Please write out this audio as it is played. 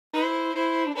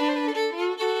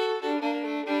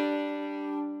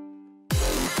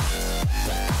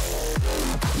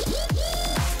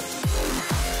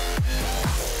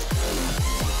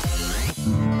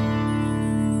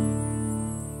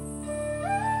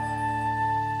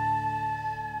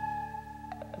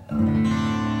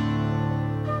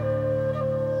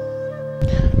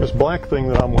This black thing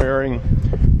that I'm wearing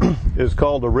is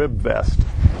called a rib vest,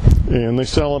 and they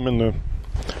sell them in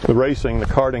the racing, the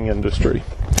karting industry.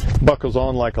 Buckles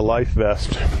on like a life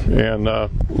vest, and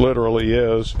literally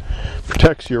is.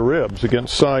 Protects your ribs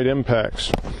against side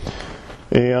impacts.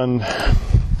 And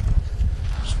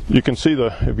you can see,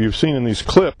 if you've seen in these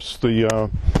clips,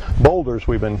 the boulders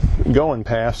we've been going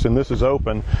past, and this is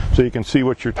open, so you can see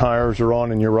what your tires are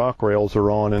on and your rock rails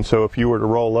are on. And so if you were to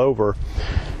roll over,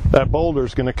 that boulder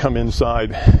is going to come inside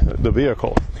the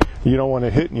vehicle. You don't want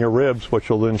to hit in your ribs, which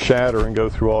will then shatter and go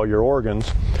through all your organs,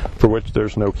 for which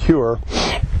there's no cure.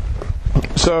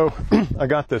 So I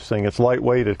got this thing. It's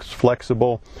lightweight, it's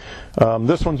flexible.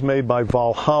 This one's made by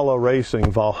Valhalla Racing,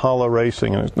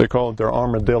 and they call it their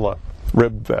Armadillo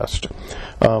rib vest.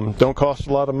 Don't cost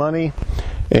a lot of money,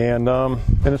 and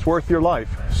it's worth your life,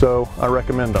 so I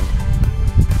recommend them.